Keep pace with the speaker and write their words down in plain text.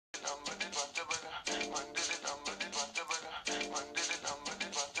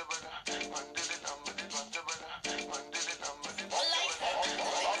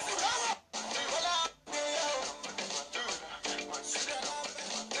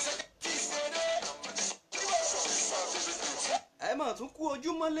mọ̀ tún kú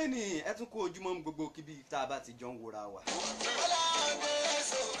ojúmọ́ lẹ́nìí ẹ tún kú ojúmọ́ gbogbo kíbi tá a bá ti jọ ń wòra wa.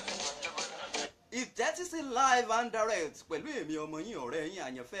 Ìtẹ́tísí live and direct pẹ̀lú èmi ọmọ yín ọ̀rẹ́ yín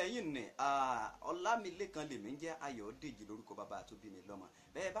àyànfẹ́ yín ní Ọlámilékan lèmi ń jẹ́ Ayọ̀dèjì lórúkọ bàbá tó bí mi lọ́mọ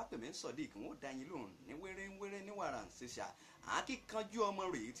bẹ́ẹ̀ bá pè mí ń Sodiq n ó dá yín lóhùn ní wéré ní wàrà ṣẹṣà àkíkanjú ọmọ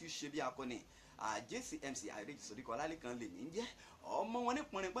rèé tí ṣe bí akọni jcmc Ayodeji Sodiq Olalekan lèmi ń jẹ́ ọmọ wọn ní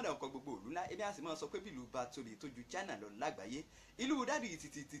pọnrin gbọ́dọ̀ ọkọ̀ gbogbo òlú ńlá ebi a sì máa sọ pé bí ìlú bá tóbi tó ju China lọ lágbàáyé ìlú dádì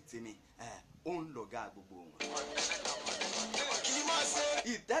títí tèmi ó ń lọ̀gá gbogbo wọn.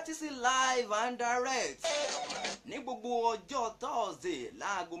 Ìtẹ́tísí live and direct ní gbogbo ọjọ́ Thursday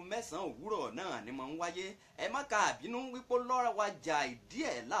láago 9 òwúrọ̀ náà ni mo ń wáyé ẹ má ka àbínú wípé lọ́ra wa jà ìdí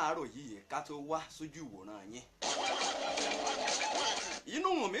ẹ̀ láàárọ̀ yìí ká tó wá sójú ìwòran yín.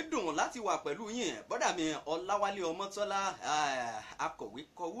 Inú mi dùn láti wà pẹ̀lú yín bọ́dà mi Ọláwálé Ọmọ́tọ́lá akọ̀wé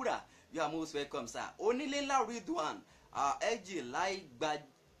kọwúrà you are most welcome sir onílé ńlá Ridwan ẹ̀jì láì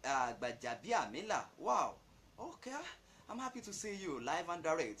gbàjàbíàmílà wow okay. I'm happy to see you live and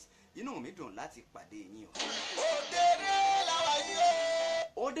direct. Inú mi dùn láti pàdé yín o. Òdèrè la wà yìí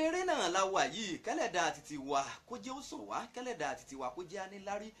o. Òdèrè náà la wà yìí kẹ́lẹ́dà títí wa kó jẹ́ ó sàn wá kẹ́lẹ́dà títí wa kó jẹ́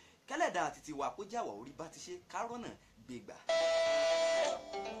anílárí kẹ́lẹ́dà títí wa kó jẹ́ àwọ̀ orí bá ti ṣe kárọ́nà gbégbà.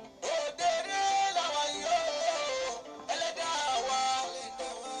 Òdèrè la wà yìí o. Ẹlẹ́dà wa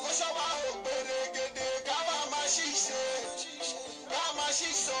kó ṣọ́wá ògbèrè gèdè ká máa ṣiṣẹ́ ká máa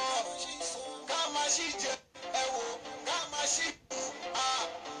ṣiṣọ́ ká máa ṣiṣẹ́ ẹ̀wò.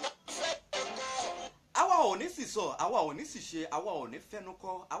 Àwa ò ní sì sọ àwa ò ní sì ṣe àwa ò ní fẹnu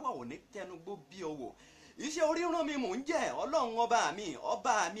kọ àwa ò ní tẹnugbó bí ọwọ́ iṣẹ́ oríran mi mò ń jẹ́ Ọlọ́run ọba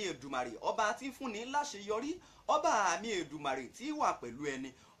mi Èdùmàrè ọba tí fúnni láṣeyọrí ọba mi Èdùmàrè tí wà pẹ̀lú ẹni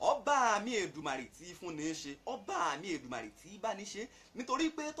ọba mi Èdùmàrè tí fúnni ṣe ọba mi Èdùmàrè tí bá ní ṣe nítorí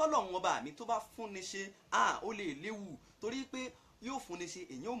pé tọ́lọ́run ọba mi tó bá fúnni ṣe ó lè léwu torí pé yóò fúnni ṣe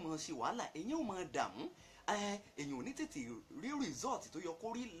èyàn ò mọ̀ ṣe wàhálà èyàn ò mọ̀ dààmú èyàn ò ní tètè rí result tó yọ kó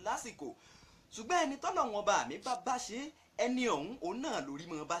rí lásìkò ṣùgbọ́n ẹni tọ́lọ́run ọba mi bá ṣe ẹni ọ̀hún òun náà lórí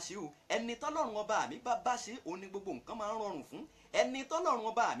mọ́ bá ṣe o ẹni tọ́lọ́run ọba mi bá ṣe òun ni gbogbo nǹkan máa ń rọrùn fún ẹni tọ́lọ́run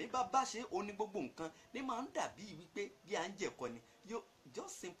ọba mi bá ṣe òun ni gbogbo nǹkan ní máa ń dàbí wípé bí à ń jẹ̀kọ ni yóò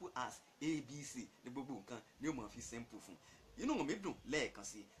just simple as abc ni gbogbo nǹkan ni ó máa fi simple fún inú mi dùn lẹ́ẹ̀kan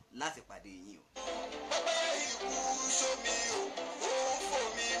sí láti pàdé yín o. bàbá ìkú sómi o ó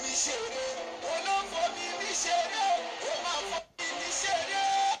fòmí mi ṣeré ó ló fòmí mi ṣeré ó máa fòmí mi ṣeré.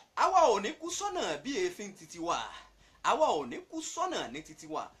 àwa ò ní kú sọ́nà bí èéfín títí wa àwa ò ní kú sọ́nà ní títí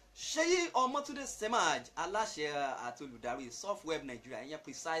wa Ṣèyí Ọmọ́túndé Semaj aláṣẹ àti olùdarí Softweb Nigeria ìyẹn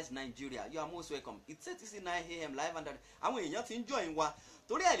Precise Nigeria you are most welcome Ìtẹ́tísí 9 AM live and direct àwọn èèyàn ti ń join wa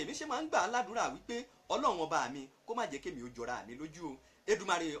torí ẹ̀ lèmi ṣe máa ń gbà ládùúrà wípé Ọlọ́run ọba mi kó má jẹ́ kémi ó jọra mi lójú o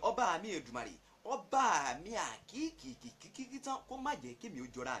Èdùmàrè ọba mi Èdùmàrè ọba mi àkíkìkìkìkì tán kó má jẹ́ kémi ó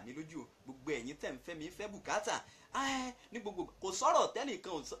jọra mi lójú o gbogbo ẹ̀yin tẹ́ ń fẹ́ mi fẹ́ bùkátà ní gbogbo kò sọ̀rọ̀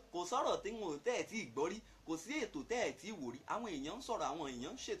tẹ́nìkan kò sọ̀rọ̀ tí wọn ò tẹ́ ẹ̀ tí ì gbọ́ rí kò sí ètò tẹ́ ẹ̀ tí ì wò rí àwọn èèyàn ń sọ̀rọ̀ àwọn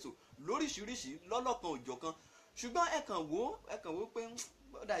èèyàn ń ṣètò lóríṣiríṣi lọ́lọ́kan òjọ̀kan ṣùgbọ́n ẹ kàn wò pé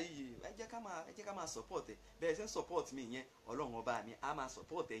bọ́dà yìí ẹ jẹ́ ká máa support ẹ bẹ́ẹ̀ ṣe ń support mi yẹn Ọlọ́run ọba mi á máa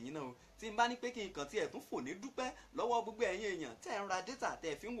support ẹ̀yin náà o tí n bá ní pé kí n kàn tí ẹ̀ tún fò ní dúpẹ́ lọ́wọ́ gbogbo ẹ̀yin èèyàn tẹ́ ń ra data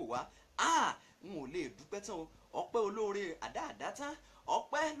tẹ́ ẹ fi ń wò wá n ò lè dúpẹ́ tán o ọpẹ́ olóore àdáàdá tán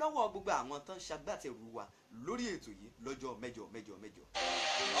ọpẹ́ lọ́wọ́ gbogbo àwọn tán ṣagbátẹrù wa lórí ètò yìí lọ́jọ́ mẹ́jọ.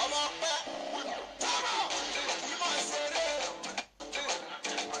 ọmọ pẹ́ tábà ìmọ̀ ìṣeré.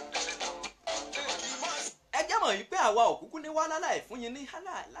 ẹ jẹ́ mọ̀ wípé àwa òkúkú ní wá láláì fún yín ní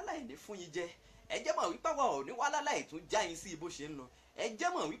láláì ní fún yín jẹ ẹ jẹ́ mọ̀ wípé àwa ò ní wá láláì tún já yín sí bó ṣe ń lọ ẹ jẹ́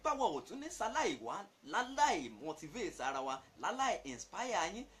mọ̀ wípé àwa ò tún ní sáláì wá láláì motivate ara wa láláì inspire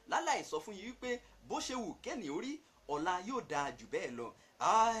yín láláì sọ fún yín wípé bó ṣe wù kẹ́ni orí ọ̀la yóò dáa jù bẹ́ẹ̀ lọ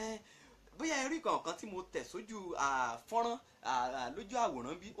bóyá ẹ rí kankan tí mo tẹ̀ sójú fọ́nrán lójú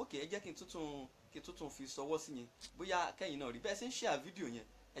àwòrán bí ókè ẹ jẹ́ kí n tuntun fi sọwọ́ sí yẹn bóyá kẹ́yìn náà rí bẹ́ẹ̀ ṣe ń share fídíò yẹn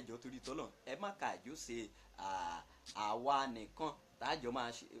ẹ jọ̀ọ́ torí tọ́lọ̀ ẹ má ka àjò ṣe àwa nìkan táàjọ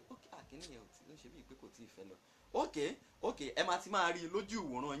máa ṣe ókè àkíní yẹn ó ṣe bíi pé kò tí ì fẹ́ lọ ókè ẹ máa ti máa rí lójú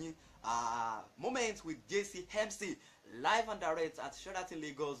ìwòran yín moment with jcmc live and direct at Sheraton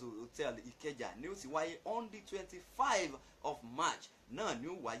Lagos Hotel Ìkẹjà ní ó ti wáyé on the 25 of March náà ni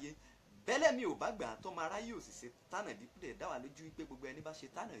ó wáyé bẹ́lẹ̀ mi ò bá gbà tó máa ráyè òsì ṣe tánà dípúdẹ̀ dá wa lójú wípé gbogbo ẹni bá ṣe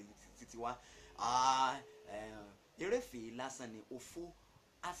tánà títí wa eréfèé lásán ni òfo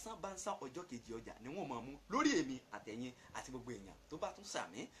asánbánsá ọjọ́ kejì ọjà ni wọ́n máa mú lórí èmi àtẹ̀yìn àti gbogbo èèyàn tó bá tún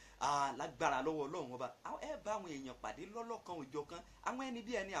sàmí lágbára lọ́wọ́ Ọlọ́run ọba ẹ bá àwọn èèyàn pàdé lọ́lọ́kan òjọ̀kan àwọn ẹni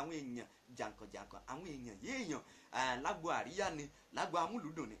bí ẹni àwọn èèyàn jàǹkànjàǹkàn àwọn èèyàn yéèyàn lágbo àríyá ni lágbo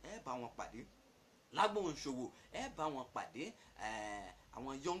amúlùdùn ni ẹ bá wọn pàdé lágbóhùn ṣòwò ẹ bá wọn pàdé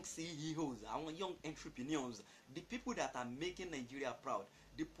àwọn young CEOs, àwọn young entrepreneurs, the people that are making Nigeria proud,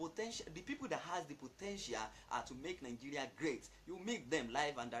 the people that has the potential to make Nigeria great. You meet them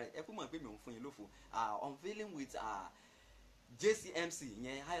live and direct. ẹ kú mọ̀ pé mi ò ń fún yín lófo unveiling with jcmc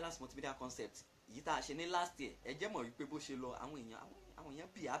yẹn Highlands Multimedia Concept yìí tá a ṣe ní last year. ẹ jẹ́ mọ̀ wípé bó ṣe lọ àwọn èèyàn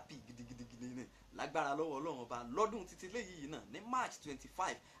bí happy gidigidi ní lágbára lọ́wọ́ Ọlọ́run ọba lọ́dún títí léyìí náà ní March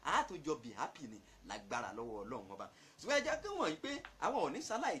 25 àtòjọ bí happy ní lágbára lọ́wọ́ Ọlọ́run ọba. ṣùgbọ́n ẹ jẹ́ kí wọ́n yí pé àwọn ò ní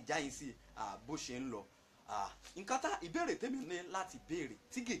sáláì já yín sí bó ṣe ń lọ. nǹkan tá ìbéèrè tèmi ní láti béèrè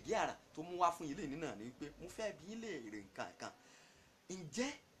tí gègé àrà tó mú wá fún ilé ní náà ni pé mo fẹ́ bi yín léèrè nǹkan kan.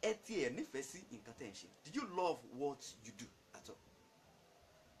 ǹjẹ́ ẹ tiẹ̀ nífẹ̀ẹ́ sí nǹkan tẹ́ ń ṣe? Do you love what you do at all?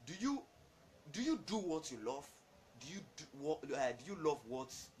 Do you do what you love? Do you love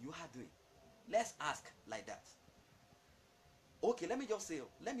what you are doing? Let's ask like that. Okay, let me just say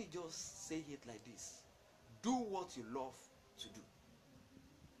it like this. Do what you love to do.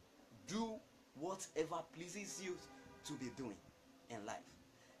 Do whatever pleases you to be doing in life.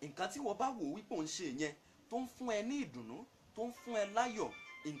 Nǹkan tí wọ́n bá wò wípé ó ń ṣe yẹn tó ń fún ẹ ní ìdùnnú, tó ń fún ẹ láyọ̀,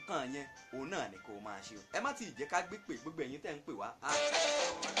 nǹkan yẹn òun náà ni kó máa ṣe. Ẹ má ti jẹ́ ká gbé pè gbogbo ẹ̀yin tẹ́ ń pè wá.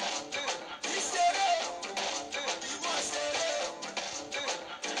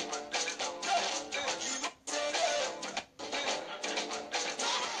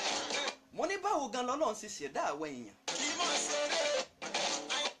 Mo ní báwo gan lọ́lọ́run ṣe ṣẹ̀dá àwọn èèyàn?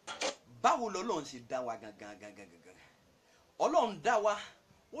 Báwo lọ́lọ́run ṣe dá wa gangan? Ọlọ́run dá wa,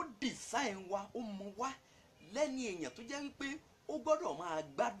 ó design wa, ó mọ wa lẹ́ni èèyàn tó jẹ́ wípé ó gbọ́dọ̀ máa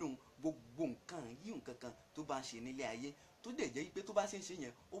gbádùn gbogbo nǹkan yí nǹkan kan tó bá ń ṣe nílé ayé, tó dẹ̀ jẹ́ wípé tó bá ṣe ń ṣe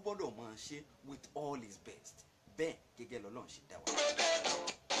yẹn ó gbọ́dọ̀ máa ṣe with all his best. Bẹ́ẹ̀ gẹ́gẹ́ lọ́lọ́run ṣe dá wa.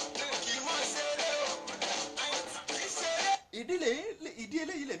 Ìdí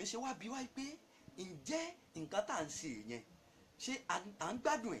eléyìí lèmi ṣe wá bí wá pé ǹjẹ́ nǹkan tá à ń ṣe yẹn ṣé à ń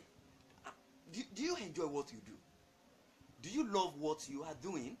gbádùn ẹ̀? Do you enjoy what you do? Do you love what you are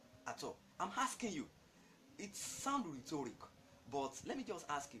doing at all? I'm asking you. It sounds rhetorical, but let me just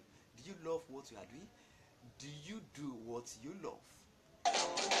ask you. Do you love what you are doing? Do you do what you love?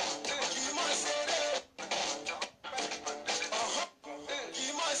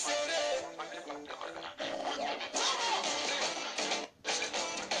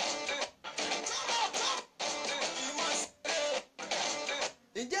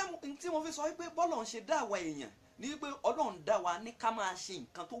 Ǹjẹ́ tí mo fi sọ wípé bọ́lọ̀ ń ṣe dá àwa èèyàn ní wípé Ọlọ́run dá wa ní ká máa ṣe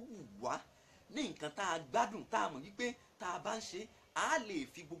nǹkan tó wù wá, ní nǹkan tá a gbádùn, tá a mọ̀ wípé tá a bá ń ṣe a lè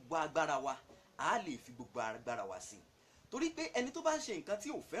fi gbogbo agbára wa sí i. Torí pé ẹni tó bá ń ṣe nǹkan tí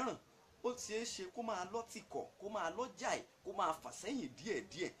ò fẹ́ràn ó ṣeé ṣe kó máa lọ tìkọ̀, kó máa lọ jàì, kó máa fà sẹ́yìn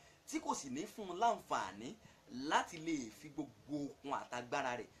díẹ̀díẹ̀ tí kò sì ní fún un láǹfààní láti lè fi gbogbo okun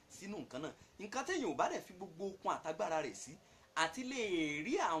àtagbára rẹ̀ sínú nǹkan náà. Nǹkan téèyàn ò bá dẹ̀ fi gbogbo okun àtagbára rẹ̀ sí àti lè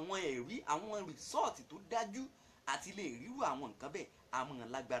rí àwọn ẹ̀rí, àwọn rìsọ́ọ̀tì tó dájú àti lè ríru àwọn nǹkan bẹ́ẹ̀ àmọ́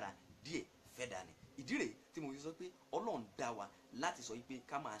lágbára díẹ̀ fẹ́ dání. Ìdí rèé tí mo fi sọ pé Ọlọ́run dá wa láti sọ wípé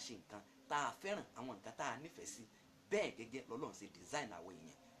ká máa ṣe nǹkan tá a fẹ́ràn, àwọn nǹkan tá a nífẹ̀ẹ́ sí. Bẹ́ẹ̀ gẹ́gẹ́ lọ́lọ́run ṣe design àwọn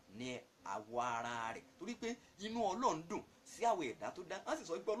èèyàn ní àwọ̀ ara rẹ̀, torí pé inú Ọlọ́run dùn sí àwọ̀ ẹ̀dá tó dá. Wọ́n sì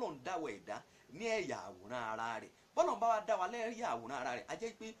sọ wípé Ọlọ́run dá àwọ̀ ẹ̀dá ní ẹ̀yà àwòrán ara rẹ̀. Bọ́lọ́run bá wa dá wa lẹ́yà àwòrán ara rẹ̀, a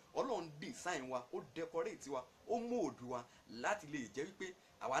jẹ́ pé Ọlọ́run design wa, ó decorate wa, ó mold wa láti lè jẹ́ wípé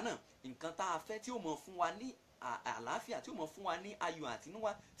àwa náà nǹkan tá a fẹ́ tí ó mọ̀ fún wa ní àlàáfíà, tí ó mọ̀ fún wa ní ayọ̀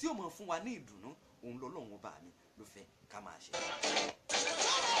àtinúwá, tí ó mọ̀ fún wa ní ìdùnnú, òun lọ́lọ́run ọba mi ló fẹ́ ká máa ṣe.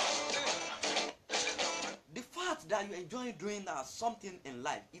 The fact that you enjoy doing something in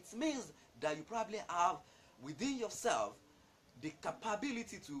life, it means that you probably have within yourself the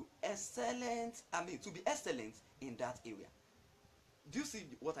capability to be excellent in that area. Do you see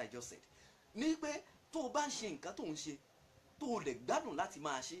what I just said? Ní pé tó o bá ń ṣe nǹkan tó ń ṣe, tó o lè gbádùn láti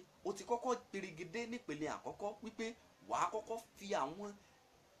máa ṣe, o ti kọ́kọ́ perigedé nípele àkọ́kọ́ wípé wàá kọ́kọ́ fi àwọn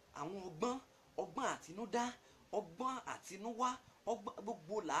ọgbọ́n àtinúdá, ọgbọ́n àtinúwá,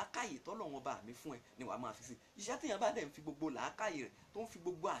 gbogbo làákàyè tọ́lọ́run ọba mi fún ẹ ni wàá máa fi sí. Iṣẹ́ téèyàn bá dẹ̀ ń fi gbogbo làákàyè rẹ̀, tó ń fi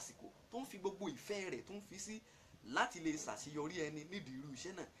gbogbo àsìkò, tó ń fi gbogbo ìfẹ́ rẹ̀, tó ń fi sí láti lè ṣàṣeyọrí ẹni nídìí irú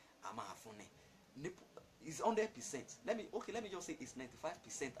iṣẹ́ náà, a máa fún ni. It's 100%. Let me just say it's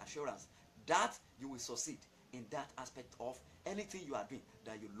 95% assurance that you will succeed in that aspect of anything you are doing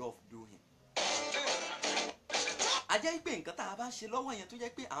that you love doing. A jẹ́ pé nǹkan tá a bá ń ṣe lọ́wọ́ yẹn tó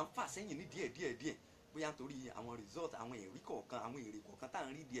jẹ́ pé à ń fà sẹ́yìn ní díẹ̀ bóyá nítorí àwọn result, àwọn èrè kọ̀ọ̀kan, àwọn èrè kọ̀ọ̀kan tá à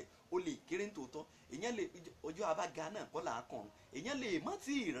ń rí díẹ̀ ó lè kéré ní tòótọ́. Èèyàn lè ọjọ́ abága náà kọ́ là á kàn, èèyàn lè má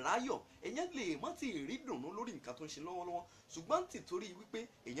ti ráyọ̀, èèyàn lè má ti rí dùnnú lórí nǹkan tó ń ṣe lọ́wọ́lọ́wọ́, ṣùgbọ́n tìtorí wípé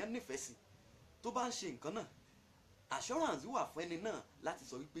èèyàn nífẹ̀ẹ́ sí tó bá ń ṣe nǹkan náà, assurance wà fún ẹni náà láti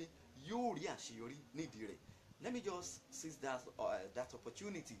sọ wípé yóò rí àṣeyọrí nídìí rẹ̀. Let me just seize that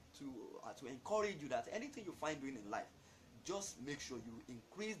opportunity to encourage you that anything you find doing in life, just make sure you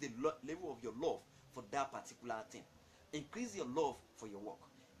increase the level of your love for that particular thing. Increase your love for your work.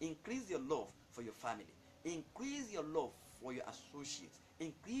 Increase your love for your family. Increase your love for your associates.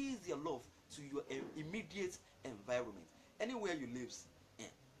 Increase your love to your immediate environment. Anywhere you live in,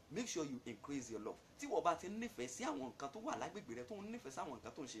 make sure you increase your love. Tí wọ́n bá ti nífẹ̀ẹ́ sí àwọn nǹkan tó wà lágbègbè rẹ, tó ń nífẹ̀ẹ́ sí àwọn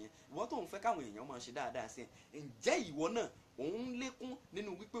nǹkan tó ń ṣe yẹn, ìwọ tó ń fẹ́ káwọn èèyàn máa ṣe dáadáa sí ẹ, ǹjẹ́ ìwọ náà òun lékún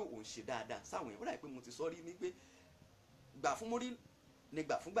nínú wípé òun ṣe dáadáa sáwọn èèyàn? Ó dà pé mo ti sọ rí ní pé gbà fún mórí ni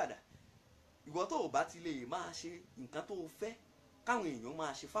gbà fún gbàdà. Ìwọ tó o bá ti lè máa ṣe nǹkan tó o fẹ́ káwọn èèyàn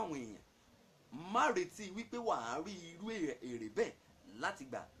máa ṣe fáwọn èèyàn, má retí wípé wàá rí irú èrè bẹ́ẹ̀ láti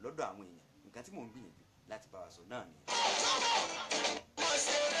gbà lọ́dọ̀ àwọn èèyàn. Nǹkan tí mò ń gbìyànjú láti bá wa sọ náà nìyẹn.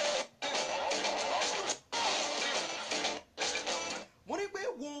 Mo ní pé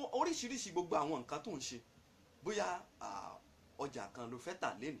wo oríṣiríṣi gbogbo àwọn nǹkan tó ń ṣe, bóyá ọjà kan ló fẹ́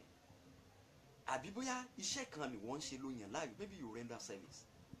tà lénìí, àbí bóyá iṣẹ́ kan ni wọ́n ń ṣe ló yàn láàyò, maybe you render service.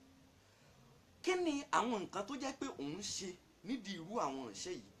 Kí ni àwọn nǹkan tó jẹ́ pé òun ṣe nídìí irú àwọn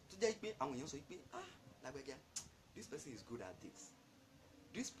iṣẹ́ yìí tó jẹ́ pé àwọn èèyàn sọ pé lágbájá, this person is good at this.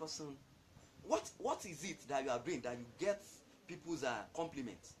 This person, what is it that you are doing that you get people's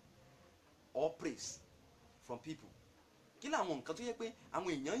compliments or praise from people? Kí làwọn nǹkan tó jẹ́ pé àwọn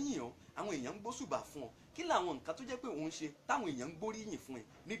èèyàn yìn ọ́, àwọn èèyàn ń gbóṣùbà fún ọ? Kí làwọn nǹkan tó jẹ́ pé òun ṣe táwọn èèyàn ń gbóríyìn fún ẹ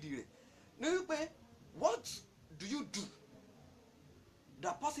nídìí rẹ̀? Ní wípé what do you do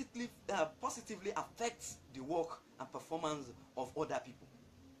that positively affects the work and performance of other people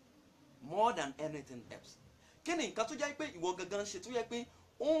more than anything else? Kí ni nǹkan tó jẹ́ pé ìwọ gangan ṣe tó jẹ́ pé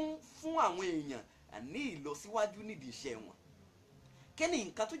ó ń fún àwọn èèyàn ní ìlọsíwájú nídìí iṣẹ́ wọn? Kí ni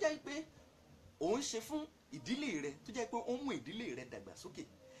nǹkan tó jẹ́ pé ó ń ṣe fún ìdílé rẹ tó jẹ́ pé ó ń mú ìdílé rẹ dàgbà sókè?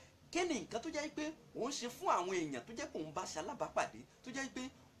 Kí ni nǹkan tó jẹ́ pé ó ń ṣe fún àwọn èèyàn tó jẹ́ pé òun bá ṣe alábàápàdé tó jẹ́ pé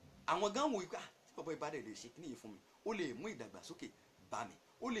àwọn gan wò pé tí bàbá ìbádẹ́ lè ṣe kí nìyí fún mi, ó lè mú ìdàgbàsókè bá mi,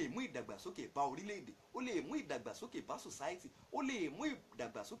 ó lè mú ìdàgbàsókè bá orílẹ̀-èdè, ó lè mú ìdàgbàsókè bá society, ó lè mú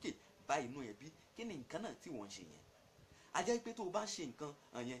ìdàgbàsókè bá inú ẹbí. Kí ni nǹkan náà tí wọ́n ń ṣe yẹn? A jẹ́ pé tó o bá ṣe nǹkan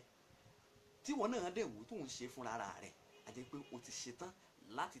yẹn tí wọ́n náà dẹ̀ wò tó ń ṣe fúnra rẹ̀, a jẹ́ pé o ti ṣetán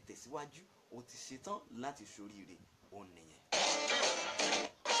láti tẹ̀síwájú, o ti ṣetán láti ṣoríire. Ó nìyẹn.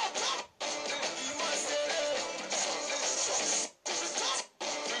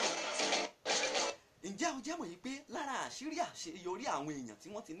 Ǹjẹ́ o jẹ́ mọ̀ yìí pé lára àṣírí àṣeyọrí àwọn èèyàn tí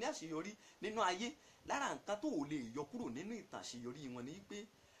wọ́n ti ní àṣeyọrí nínú ayé, lára nǹkan tó ò lè yọ kúrò nínú ìtàn àṣeyọrí wọn ni pé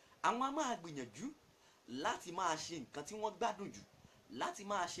àwọn á máa gbìyànjú láti máa ṣe nǹkan tí wọ́n gbádùn jù, láti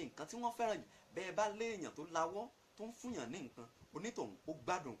máa ṣe nǹkan tí wọ́n fẹ́ràn jù. Bẹ́ẹ̀ bá lé èèyàn tó lawọ́ tó ń fúnyàn ní nǹkan, onítọ̀hún ó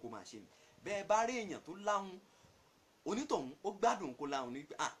gbádùn kó máa ṣe ni. Bẹ́ẹ̀ bá rí èèyàn tó láhùn, onítọ̀hún ó gbádùn kó láhùn ní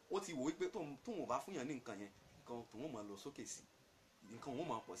pé ó ti wò wípé tóun ò bá fúnyàn ní nǹkan yẹn, nǹkan tóun máa lọ sókè sí, nǹkan òun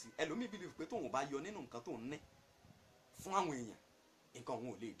máa pọ̀ sí. Ẹlòmíì believe pé tóun bá yọ nínú nǹkan tóun ní fún àwọn èèyàn, nǹkan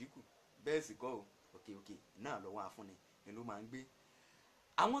òun ò lè dínkù. Bẹ́ẹ̀ sì kọ́ o, òkè náà lọ́wọ́ afúnni ni ló máa ń gbé.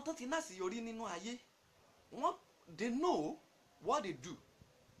 Àwọn tó ti láṣeyọrí nínú ayé, they know what they do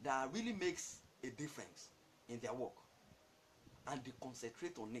that really makes a difference in their work, and they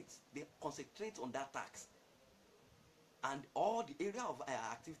concentrate on it. They concentrate on that task and all the area of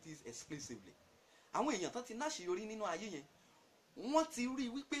activities exclusively. Àwọn èèyàn tó ti láṣeyọrí nínú ayé yẹn, wọ́n ti rí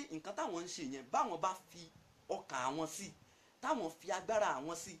wípé nǹkan táwọn ń ṣe yẹn, báwọn bá fi ọkàn àwọn sí, táwọn fi agbára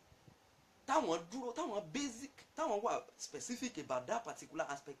àwọn sí, táwọn dúró, táwọn basic, táwọn wà specific about that particular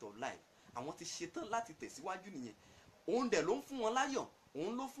aspect of life, àwọn ti ṣetán láti tẹ̀síwájú nìyẹn. Òun dẹ̀ ló ń fún wọn láyọ̀,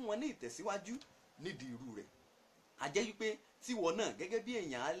 òun ló fún wọn ní ìtẹ̀síwájú nídìí irú rẹ̀. A jẹ́ wípé tíwọ náà gẹ́gẹ́ bí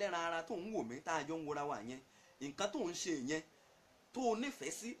èèyàn ẹlẹ́ran ara tó ń wò mí, tá a jọ ń wora wa yẹn, nǹkan tó ń ṣe yẹn tó o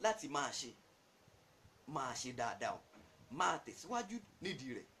nífẹ̀ẹ́ sí láti máa ṣe dáadáa o, máa tẹ̀síwájú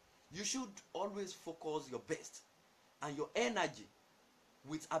nídìí rẹ̀. You should always focus your best and your energy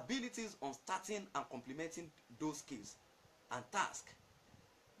with abilities on starting and complementing those skills and tasks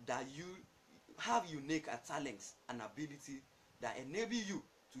that you have unique talents and ability that enable you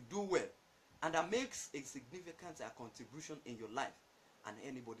to do well and that makes a significant contribution in your life and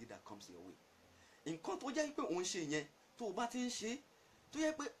anybody that comes your way. Nǹkan tó jẹ́ pé òun ṣe yẹn, tó o bá ti ń ṣe, tó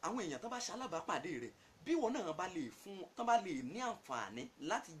yẹ pé àwọn èèyàn tó bá ṣe alábàápàdé rẹ̀, bí wọn náà bá lè ní àǹfààní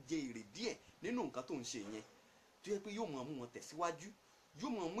láti jẹ èrè díẹ̀ nínú nǹkan tó ń ṣe yẹn, tó yẹ pé yóò máa mú wọn tẹ̀síwájú, yóò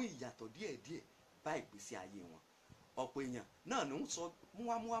máa mú ìyàtọ̀ díẹ̀díẹ̀ bá ìgbésí ayé wọn. Ọ̀pọ̀ èèyàn náà ló ń sọ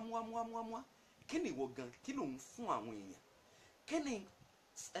múwá. Kí ni ìwọ gan, kí ló ń fún àwọn èèyàn? Kí ni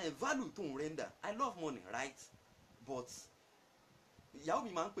value tó ń render? I love money, right? But ìyàwó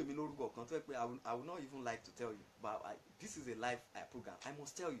mi máa ń pè mí lórúkọ kan tó yẹ pé I will not even like to tell you, but this is a live program, I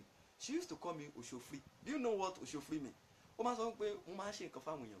must tell you. she used to call me Oshofri. Do you know what Oshofri mean? Ó máa sọ pé mo máa ṣe nǹkan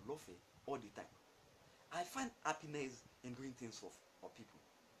fáwọn èèyàn lọ́fẹ̀ẹ́ all the time. I find happiness in doing things for people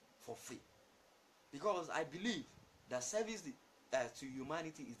for free, because I believe that service to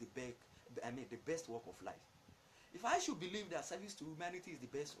humanity is the best work of life. If I should believe that service to humanity is the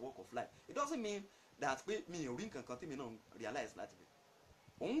best work of life, it doesn't mean that pé mi ò rí nǹkan kan tí mi náà realize láti bẹ̀.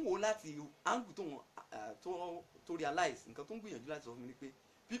 Òun wo láti angle tó realize nǹkan tó ń gbìyànjú láti sọ fún mi ni pé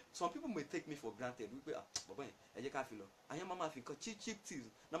some people may take me for granted wípé bọ̀bọ̀ yẹn ẹ jẹ́ ká fi lọ àyàn máa fi nǹkan cheap things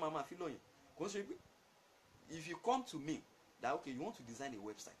náà máa fi lọ yẹn kò ń ṣe pé if you come to me that okay you want to design a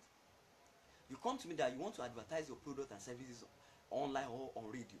website, you come to me that you want to advertise your product and services online or on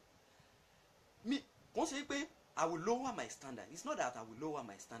radio, me kò ń ṣe pé I will lower my standard. It's not that I will lower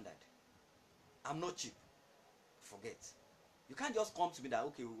my standard. I'm not cheap. Forget. You can't just come to me that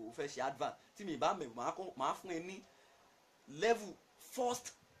okay o fẹ́ ṣe advert tí mi bá máa fún ẹ ní level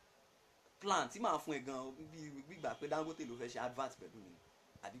first plan tí màá fún ẹ gan bí gbà pé Dangote ló fẹ́ ṣe advert pẹ̀lú mi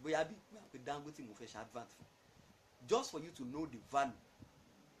àbí bóyá bí gbà pé Dangote mo fẹ́ ṣe advert fún, just for you to know the value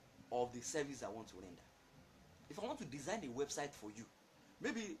of the service I want to render. If I want to design a website for you,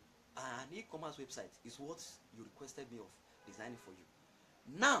 maybe an e-commerce website is what you requested me of designing for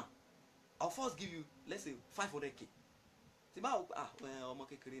you. Now I'll first give you, let's say 500k. Tí bá ọmọ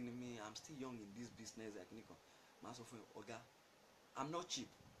kékeré ni mi, I'm still young in this business like nìkan máa sọ fún ẹ ọ̀gá, I'm not cheap.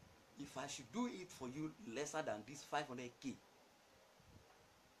 If I should do it for you lesser than this 500k,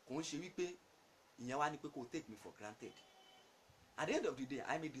 kò ń ṣe wípé ìyẹn wá ní pé kò take me for granted. At the end of the day,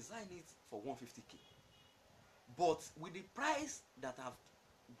 I may design it for 150k, but with the price that I've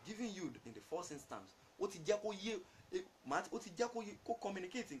given you in the first instance, ó ti jẹ́ kó yé ó ti jẹ́ kó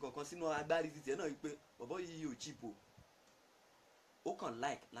communicate nǹkan kan sínú agbárí títí ẹ náà wípé bọ̀bọ̀ yìí yóò cheap o. Ó kàn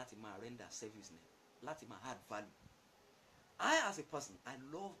like láti máa render service ni, láti máa add value. I as a person, I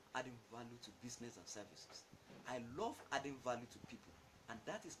love adding value to business and services. I love adding value to people, and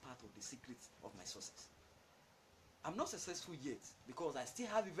that is part of the secret of my success. I'm not successful yet because I still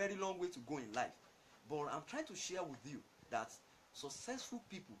have a very long way to go in life, but I'm trying to share with you that successful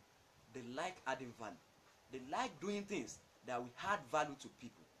people, they like adding value. They like doing things that will add value to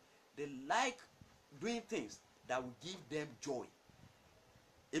people. They like doing things that will give them joy.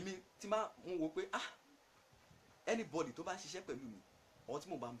 Èmi tí máa ń wò pé anybody tó bá ṣiṣẹ́ pẹ̀lú mi or tí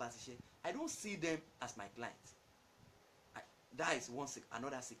mo bá ń bá ṣiṣẹ́, I don't see them as my client. That is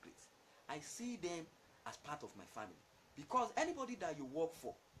another secret. I see them as part of my family, because anybody that you work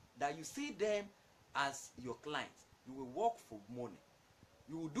for, that you see them as your client, you will work for money.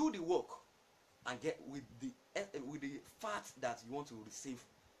 You will do the work and get with the fact that you want to receive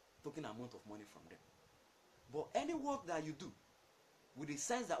token amount of money from them. But any work that you do with the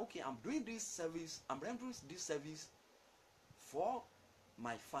sense that okay, I'm doing this service, I'm rendering this service for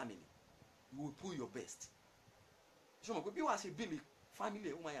my family, you will put your best. So bí wàá ṣe bílì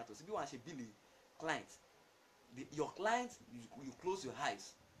family ó máa yàtọ̀ sí bí wàá ṣe bílì client. Your client, you close your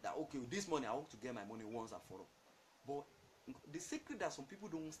eyes that okay, this money I want to get my money once and for all. But the secret that some people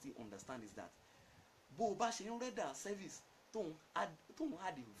don't still understand is that bó o bá ṣe ń render service tó ń add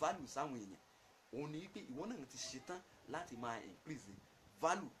the value sáwọn èèyàn, òun ni pé ìwọ náà ti ṣetán láti máa increase the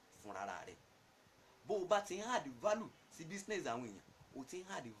value fúnra rẹ̀. Bó o bá ti ń add value sí business àwọn èèyàn, o ti ń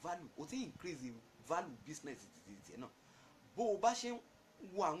add value, o ti ń increase the value business tiẹ̀ náà. Bó o bá ṣe ń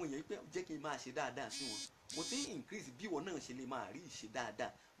wo àwọn èèyàn pé jẹ́ kí n máa ṣe dáadáa sí wọn, o ti ń increase bí ìwọ náà ṣe lè máa rí ìṣe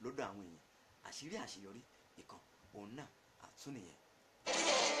dáadáa lọ́dọ̀ àwọn èèyàn. Àṣírí àṣeyọrí ìkan òun náà àtúnìyẹn.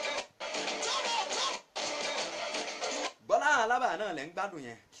 Bọ́lá Alábà náà lẹ́ ń gbádùn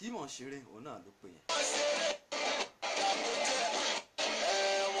yẹn, kí mọ̀ ṣeré òun náà ló pè yẹn.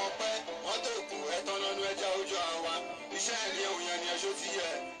 Wọ́n pẹ́ wọ́n tó kù ẹ̀tọ́ lọ́nu ẹja ojú àwa. Iṣẹ́ ìlú ẹ̀hún yẹn ni ẹ̀ṣọ́ ti yẹ.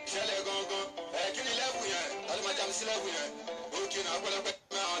 Ìṣẹ̀lẹ̀ gangan kí ni lẹ́bù yẹn? Tọ́lú máa jáde sí lẹ́bù yẹn. Ó kí ni àpẹẹrẹ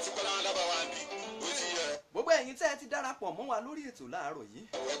àwọn tí Bọ́lá Alábà wà bí. Ó ti yẹ. Gbogbo ẹ̀yin tẹ́ ẹ ti darapọ̀ mọ́ wa lórí ètò láàárọ̀ yìí,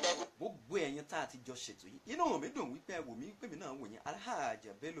 gbogbo ẹ̀yin tá a ti jọ ṣètò yìí, inú mi dùn wípé ẹ wò mí pé mi náà wò yín. Alhaji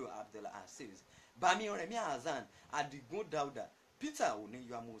Bello Abdulaziz, Bami Remi Hasan, Adigun Dauda, Peter Oni,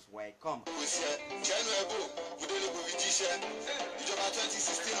 you are most welcome. Kò sí ẹ, jẹ́nu ẹ̀bù, Bùdélé kò fi jíṣẹ́, ìjọba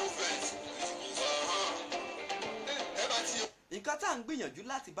 2016 movement. Ẹ bá ti. Nǹkan tá à ń gbìyànjú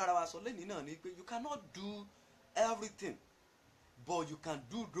láti bára wa sọ lẹ́nìí náà ni pé you cannot do everything, but you can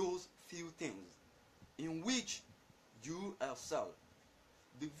do those few things in which you excel.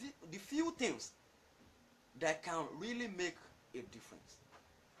 The few things that can really make a difference.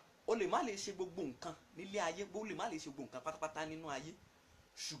 O lè má lè ṣe gbogbo nǹkan nílé ayé, o lè má lè ṣe gbogbo nǹkan pátápátá nínú ayé,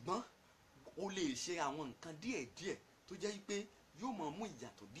 ṣùgbọ́n o lè ṣe àwọn nǹkan díẹ̀díẹ̀ tó jẹ́ pé yóò máa mú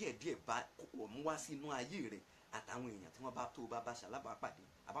ìyàtọ̀ díẹ̀díẹ̀ bá mú wá sínú ayé rẹ̀ àtàwọn èèyàn tí wọ́n bá tó bá ṣalábàápàdé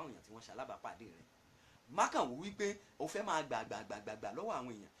àbáwọn èèyàn tí wọ́n ṣalábàápàdé rẹ̀. má kàn wò wípé o fẹ́ máa gbàgbàgbàgbà lọ́wọ́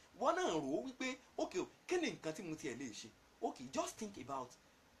àwọn èèyàn, wọ́n náà rò ó wípé okay kí ni nǹkan tí mo tiẹ̀ lè ṣe. Okay, just think about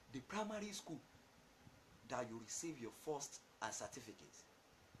the primary school that you receive your first certificate.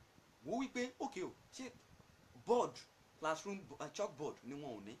 Wo wípé okay o ṣe board classroom chalkboard ni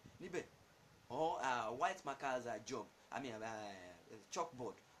wọn ò ní níbẹ̀, or white markers job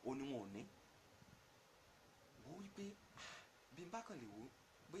chalkboard o ni wọn ò ní. Wo wípé bí n bá kàn lè wo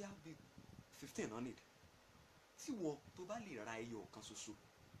bóyá bí 1500 tí wọ́n tó bá lè ra ẹyọ kan ṣoṣo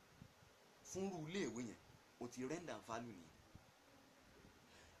fún irú iléèwé yẹn o ti render value nìyẹn.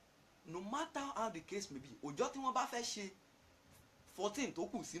 No matter how the case may be, ọjọ́ tí wọ́n bá fẹ́ ṣe 14 tó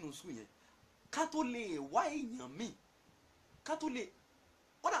kù sínú school yẹn, ká tó lè wá èèyàn míì, ká tó lè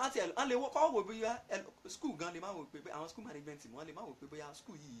kódà àti ẹ̀ lè kọ́ wò bóyá school gan lè má wò pé àwọn school management wọn lè má wò pé bóyá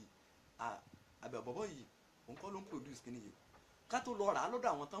school yìí àbẹ̀ bọ̀bọ̀ yìí òun kọ́ ló ń produce kíní yìí, ká tó lọ rà á lọ́dọ̀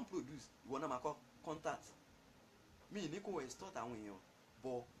àwọn tán produce ìwọ náà máa kọ́ contact. Mi ní kò extort àwọn èèyàn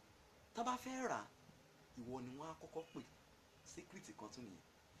bọ̀ tá bá fẹ́ rà ìwọ ni wọ́n á kọ́kọ́ pè, secret kan tún nìyẹn.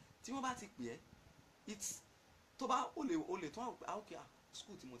 Tí wọ́n bá ti pè ẹ́ it's tó bá o lè tún okay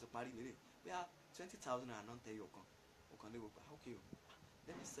school tí mo ti parí lélẹ̀ bóyá 20,000 naira náà tẹ́ yọ kan ọ̀kan lè wò pé okay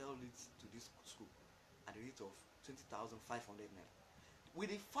let me sell it to this school at the rate of 20,500 naira. With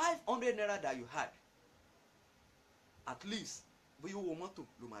the 500 naira that you had, at least bóyá owó mọ́tò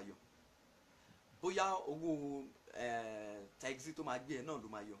ló máa yọ, bóyá owó taxi tó máa gbé ẹ náà ló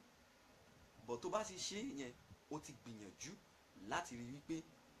máa yọ. But tó bá ti ṣe yẹn o ti gbìyànjú láti rí wípé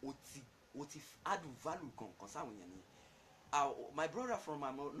o ti add value kankan sáwọn èèyàn nìyẹn. My brother from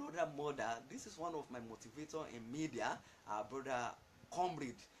another mother, this is one of my motivator in media, our brother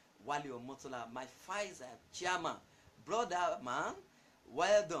comrade Wale Omotola, my FISA chairman. Brother man,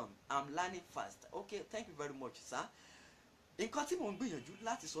 well done, I'm learning fast. Okay, thank you very much sir. Nǹkan tí mo ń gbìyànjú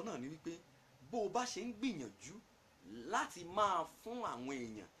láti sọ náà ni wípé bó o bá ṣe ń gbìyànjú láti máa fún àwọn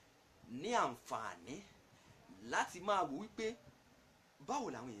èèyàn ní àǹfààní láti máa wò wípé báwo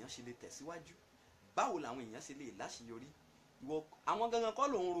làwọn èèyàn ṣe lè tẹ̀síwájú, báwo làwọn èèyàn ṣe lè láṣeyọrí. Ìwọ àwọn gangan kọ́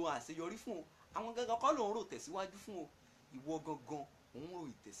ló ń ro àṣeyọrí fún o, àwọn gangan kọ́ ló ń ro tẹ̀síwájú fún o, ìwọ gangan ò ń ro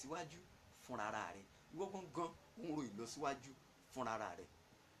ìtẹ̀síwájú fúnra rẹ, ìwọ gangan ò ń ro ìlọsíwájú fúnra rẹ.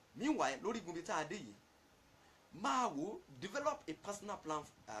 Meanwhile lórí igun tá a dé yìí máa wò develop a personal plan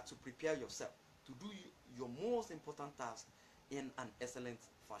to prepare yourself to do your most important task in an excellent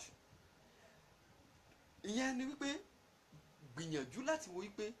fashion. Ìyẹn ni wípé gbìyànjú láti wo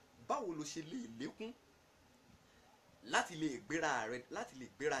wípé báwo lo ṣe lè lékún láti lè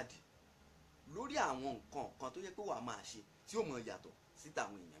gbéradì lórí àwọn nǹkan kan tó yẹ pé wàá máa ṣe tí ó mọ yàtọ̀ sí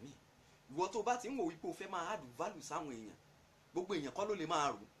tàwọn èèyàn míì. Ìwọ tó bá ti ń wò wípé o fẹ́ máa add value sáwọn èèyàn, gbogbo èèyàn kọ́ ló lè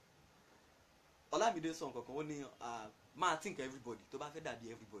máa rò. Olamide sọ nǹkan kan ó ní máa think everybody tó bá fẹ́ dàbí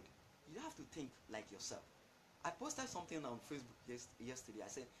everybody, you have to think like yourself. I posted something on Facebook yesterday. I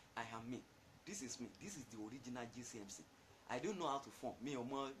said I am me, this is me, this is the original jcmc. I don't know how to form. Mi ò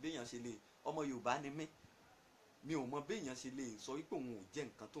mọ béèyàn ṣe lè, ọmọ Yorùbá ni mí, mi ò mọ béèyàn ṣe lè sọ wípé òun ò jẹ́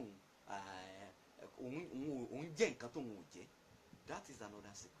nǹkan tóun òun jẹ́ nǹkan tóun ò jẹ́. That is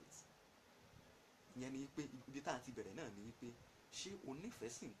another secret. Ìyẹn ni pé ibi tá à ti bẹ̀rẹ̀ náà ni wípé ṣé o nífẹ̀ẹ́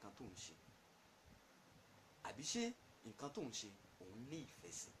sí nǹkan tó ń ṣe àbí ṣé nǹkan tó ń ṣe òun ní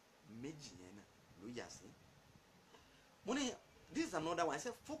ìfẹ́ sí. Méjì yẹn náà ló yà sí. Mo ní this is another one. I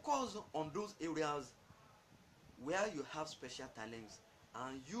said focus on those areas where you have special talents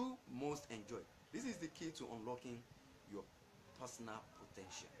and you most enjoy. This is the key to unlocking your personal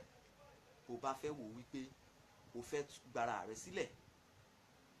potential. Bó bá fẹ́ wò wípé o fẹ́ gbára rẹ sílẹ̀,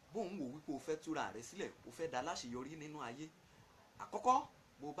 bó ń wò wípé o fẹ́ túra rẹ sílẹ̀, o fẹ́ dá láṣeyọrí nínú ayé. Àkọ́kọ́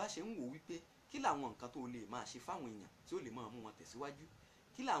bó bá ṣe ń wò wípé kí làwọn nǹkan tó lè máa ṣe fáwọn èèyàn tí ó lè máa mú wọn tẹ̀síwájú,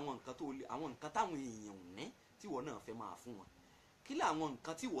 kí làwọn nǹkan tó lè, àwọn nǹkan táwọn èèyàn ò ní tí ìwọ náà fẹ́ máa fún wọn, kí làwọn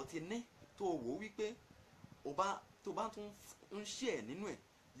nǹkan tí ìwọ ti ní tó wò wípé tó bá tún ń ṣe ẹ̀ nínú ẹ̀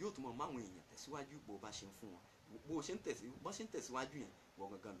yóò tún mọ àwọn èèyàn tẹ̀síwájú bó bá ṣe ń fún wọn, bó ṣe ń tẹ̀síwájú yẹn wọ́n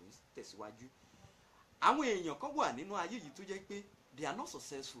gangan ló ń tẹ̀síwájú. Àwọn èèyàn kan wà nínú ayé yìí tó jẹ́ pé they are not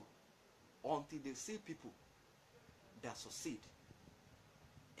successful until they see people that succeed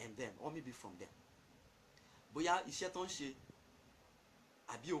and then or maybe from them. Bóyá iṣẹ́ tó ń ṣe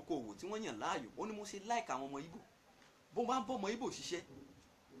àbí okòwò tí wọ́n yàn láàyò, ó ní mo ṣe like àwọn ọmọ Ìgbò. Bó bá ń bọ́ ọmọ Ìgbò ṣiṣẹ́,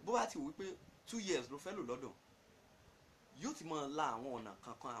 bó bá ti wò wípé 2 years ló fẹ́ lò lọ́dọ̀, yóò ti máa la àwọn ọ̀nà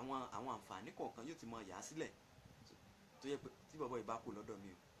kankan, àwọn àǹfààní kọ̀ọ̀kan yóò ti máa yà á sílẹ̀ tó yẹ pé tí bàbá ìbá kò lọ́dọ̀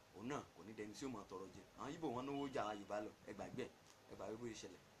mi o, òun náà kò ní dẹni tí ó máa tọrọ jẹ. Àwọn Ìgbò wọn náwó jà Yorùbá lọ, ẹgbàgbẹ́ bó ṣe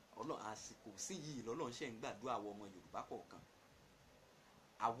ṣẹlẹ̀. Ọlọ́run àsìkò sí yìí lọ́lọ́run ṣe ń gbàdúrà àwọn ọmọ Yorùbá kọ̀ọ̀kan.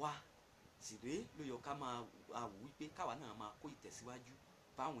 Àwa tìrẹ ló yọ ká máa wò wípé káwa náà máa kó ìtẹ̀síwájú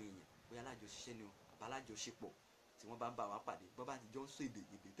báwọn èèyàn bóyá alájọṣiṣẹ́ ni o àbálájọṣepọ̀ tí wọ́n bá ń bá wa pàdé bó bá ti jọ ń sọ èdè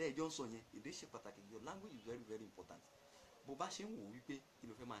tẹ́ ẹ jọ ń sọ yẹn èdè ṣe pàtàkì. Your language is very very important. Bó bá ṣe ń wò wípé kí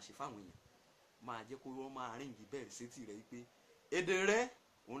ló fẹ́ máa ṣe fáwọn èèyàn máa jẹ́ kó wọ́n máa ríǹgì bẹ́ẹ̀ sétí rẹ̀ wípé èdè rẹ̀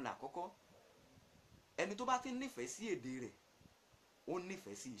òun là kọ́kọ́. Ẹni tó bá ti nífẹ̀ẹ́ sí èdè rẹ̀ ó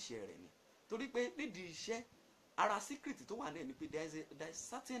nífẹ̀ẹ́ sí iṣẹ́ rẹ̀ ni, torí pé nídìí iṣẹ́ ara secret tó wà náà ni pé there is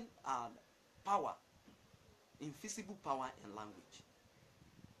certain power, invisible power in language.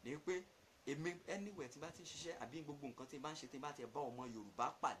 Ní pé èmi anywhere tí bá ti ń ṣiṣẹ́ àbí gbogbo nǹkan tí bá ń ṣe tí bá ti bá ọmọ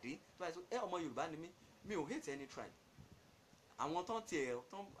Yorùbá pàdé tó bá yẹ ọmọ Yorùbá ni mi ò hate any tribe. Àwọn tán tiẹ̀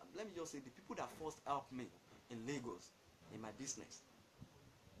tán, let me just say the people that first helped me in Lagos in my business,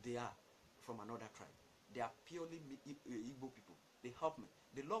 they are from another tribe. They are purely Igbo people. They help me.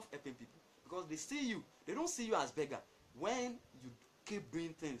 They love helping people because they see you. They don't see you as beggar when you keep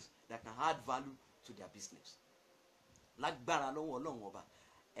doing things that can add value to their business. Lágbára lọ́wọ́ Ọlọ́run ọba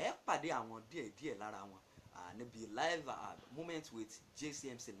ẹ pàdé àwọn díẹ̀ lára wọn níbi live moment with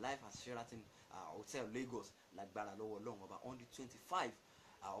JCMC live at Sheraton Hotel Lagos lágbára lọ́wọ́ Ọlọ́run ọba on the 25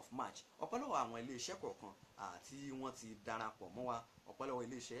 of March. Ọ̀pọ̀lọpọ̀ àwọn iléeṣẹ́ kọ̀ọ̀kan tí wọ́n ti darapọ̀ mọ́ wa, ọ̀pọ̀lọpọ̀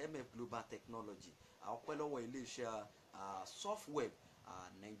iléeṣẹ́ MF Global Technology, ọ̀pọ̀lọpọ̀ iléeṣẹ́ Softweb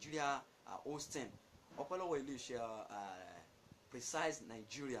Nigeria hosting, ọ̀pọ̀lọpọ̀ iléeṣẹ́ Precise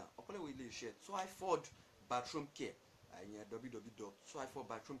Nigeria, ọ̀pọ̀lọpọ̀ iléeṣẹ́ Twyford Bathroom Care,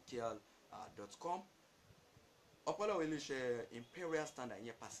 www.twyfordbathroomcare.com, ọ̀pọ̀lọpọ̀ iléeṣẹ́ Imperial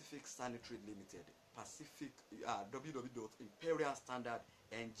Standard Pacific Sanitary Limited,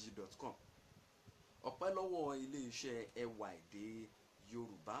 www.imperialstandardng.com, ọ̀pọ̀lọpọ̀ iléeṣẹ́ ẹwà èdè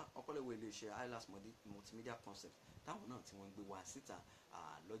Yorùbá, ọ̀pọ̀lọpọ̀ iléeṣẹ́ Islas Multimedia Concept táwọn náà tí wọ́n ń gbé wá síta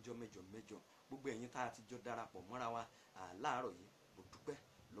lọ́jọ́ mẹ́jọ gbogbo ẹ̀yin tá a ti jọ darapọ̀ mọ́ra wa láàárọ̀ yìí mo dúpẹ́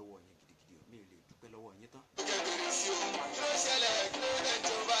lọ́wọ́ yín gidigidi mi ò lè dúpẹ́ lọ́wọ́ yín tán.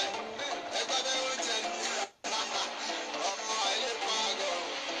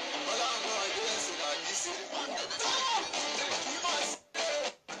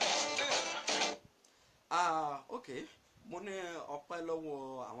 Okay, mo ní ọpẹ́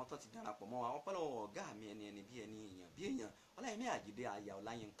lọ́wọ́ àwọn tó ti darapọ̀ mọ́ wa, ọpẹ́ lọ́wọ́ ọ̀gá mi ẹni bí èèyàn Ọláyẹmí Àjídé aya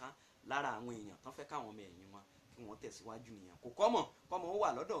Ọláyínká lára àwọn èèyàn tán fẹ́ káwọn ọmọ ẹ̀yìn wọn kí wọ́n tẹ̀síwájú nìyẹn. Kò kọ́mọ̀ ó wà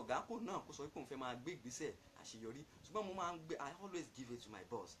lọ́dọ̀ ọ̀gá kò náà kó sọ pé òun fẹ́ máa gbé ìgbésẹ̀ àṣeyọrí, ṣùgbọ́n mo máa ń gbé, I always give it to my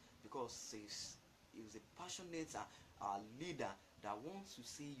boss because he's a passionate leader that wants to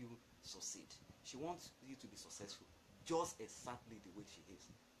see you succeed. She wants you to be successful just exactly the way she is.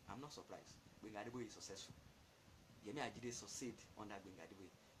 I'm not surprised. Gbenga Adeboye is successful. Yemi Ajide succeed under Gbenga Adeboye.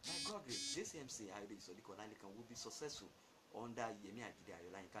 By God grace, JCMC Ayodeji Sodiq Olalekan will be successful under Yemi Ajide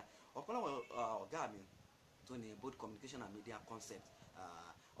Olalekan. Ọ̀pọ̀lọpọ̀ ọ̀gá mi tó ní both communication and media concept,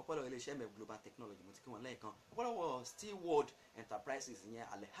 ọ̀pọ̀lọpọ̀ iléeṣẹ́ MF Global Technology mo ti kí wọn lẹ́ẹ̀kan, ọ̀pọ̀lọpọ̀ Steward Enterprises ìyẹn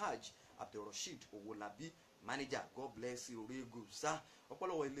Alhaj Abdulrasheed Owolabi manager, God bless you, Oregu sir.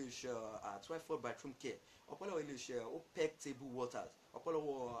 Ọ̀pọ̀lọpọ̀ iléeṣẹ́ Twyford Bathroom Care, ọ̀pọ̀lọpọ̀ iléeṣẹ́ OPEC Table Waters,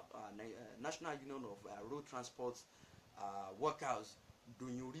 ọ̀pọ̀lọpọ̀ National Union of Road Transport Workers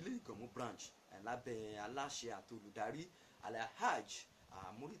Doyin Orílẹ̀ Ìgànmú branch lábẹ́ aláṣẹ àti olùdarí Alhaj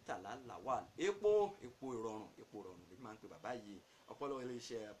Muritala Lawal epo ìrọ̀rùn bí máa ń pè bàbá yìí. Ọ̀pọ̀lọpọ̀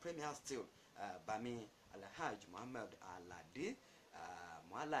iléeṣẹ́ Premier Steel Bami Alhaj Muhammad Alade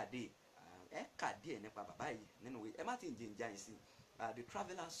ẹ kà díẹ̀ nípa bàbá yìí nínú ìwé, ẹ má ti ń jẹ ìjà yìí sí the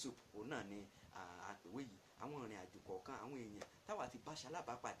traveller soup òun náà ni àpèwé yìí. Àwọn ìrìn àjò kọ̀ọ̀kan àwọn èèyàn táwa ti bá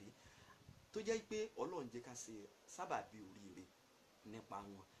ṣalábàápàdé tó jẹ́ pé Ọlọ́run jẹ́ ká ṣe sábàbí oríire nípa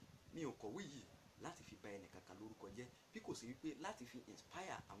wọn. Mi ò kọ̀wé yìí láti fi bà ẹnìkankan lórúkọ jẹ́ bí kò sí wípé láti fi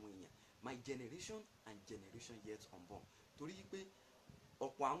inspire àwọn èèyàn, my generation and generation yet unborn, torí pé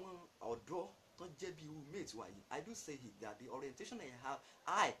ọ̀pọ̀ àwọn ọ̀dọ́ tó jẹ́ bí irú mate wa yìí, I do say it that the orientation that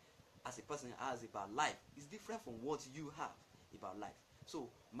I as a person has about life is different from what you have about life. So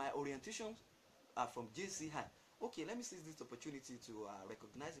my orientation from JCI. Okay, let me seize this opportunity to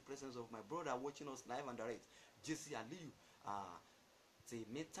recognize the presence of my brother watching us live and direct, JC Aliyu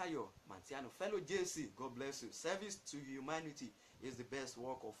Temitayo Mantiano, fellow JC, God bless you. Service to humanity is the best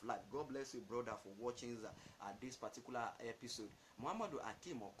work of life. God bless you, brother, for watching this particular episode. Muhammadu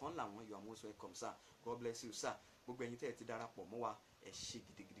Akim Okonlawon, you are most welcome, sir. God bless you, sir. Gbogbo ẹ̀yin tẹ́ ti darapọ̀ mọ́ wa ẹ ṣé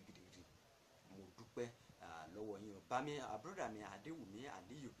gidigidi mo dúpẹ́ lọ́wọ́ yín o. Bá mi brother mi Adéwùmí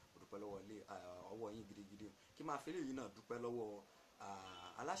Aliyu mo dúpẹ́ lọ́wọ́ ọwọ́ yín gidigidi o. Kí máa fẹ́lẹ́ yìí náà dúpẹ́ lọ́wọ́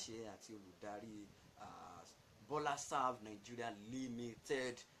aláṣẹ àti olùdarí Bola Serve Nigeria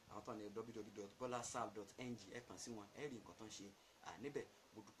Limited, àwọn tó ní www.bolaserve.ng, ẹ kàn sí wọn ẹ rí nǹkan tó ń ṣe níbẹ̀.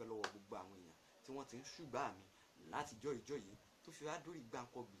 Mo dúpẹ́ lọ́wọ́ gbogbo àwọn èèyàn tí wọ́n ti ń ṣùgbà mi láti ìjọ yìí tó fi wá dórí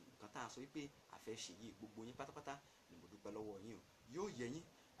nǹkan tá a sọ wípé a fẹ́ ṣe yìí gbogbo yín pátápátá ni mo dúpẹ́ lọ́wọ́ yín o yóò yẹ yín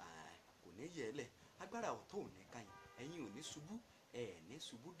kò ní yẹ ẹ lẹ̀ agbára ọ̀tọ̀ ò ní ká yín ẹ̀yin ò ní ṣubú ní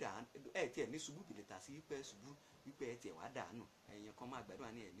ṣubú dànù tiẹ̀ ní ṣubú bìlẹ̀tà sí wípé ṣubú wípé tiẹ̀ wá dànù ẹ̀yin kan máa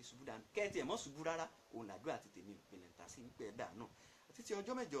gbàdúrà ní ní ṣubú dànù tiẹ̀ mọ́ ṣubú rárá òun làdúrà ti tèmi bìlẹ̀tà sí wípé dànù títí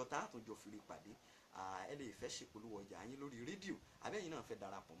ọjọ́ mẹ́jọ tá a tún jọ fìrí pàdé ẹ lè fẹ́ ṣèpolówó ọjà yín lórí rédíò abẹ́yìn náà fẹ́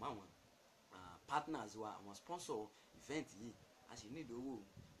darapọ̀ mọ́ àwọn partners wa àwọn sponsor event yìí a sì ní ìdówó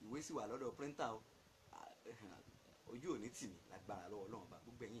ìwé sì wà lọ́dọ̀ printer o ojú òní tì mí lágbára lọ́wọ́ Ọlọ́run bá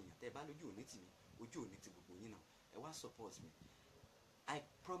gbogbo ẹ̀yin èèyàn tẹ́ ẹ bá lójú òní tì mí ojú òní ti gbogbo yín náà ẹ wá support me. I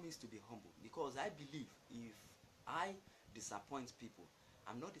promise to be humble because I believe if I disappoint people,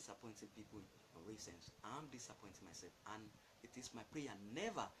 I'm not disappointing people in real sense. I'm disappointing myself, and it is my prayer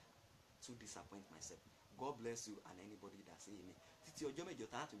never to disappoint myself. God bless you and anybody that say amen. Títí ọjọ́ mẹ́jọ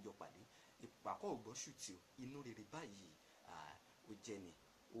tá a tún jọ pàdé ìpàkọ́ ògbọ́ ṣùtì o inú rere báyìí ó jẹ́ ni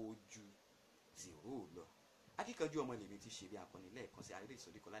ojú zero lọ. Akíkanjú ọmọ lèmi ti ṣe bí akọni lẹ́ẹ̀kan sí Ayodeji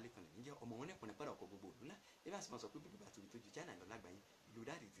Sodiq Olalekan lèmi jẹ́ ọmọ wọn nípìnlẹ̀ padà ọkọ̀ gbogbo òdúnlá ebi àti sọ pé bíbí bàtò tó ju China lọ lágbàáyé ìlú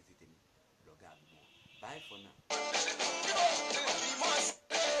dáàdì tètè tèmi lọ́gà àgbọ̀n. Bye for now.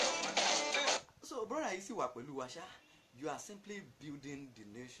 So brother yìí sì wà pẹ̀lú wa ṣá. You are simply building the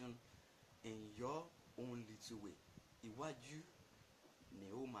nation in your own little way. Iwájú ni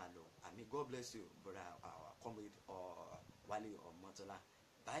ó máa lọ. Àmì God bless you brother our comrade Wale Omotola.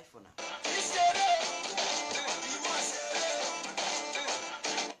 Bye for now.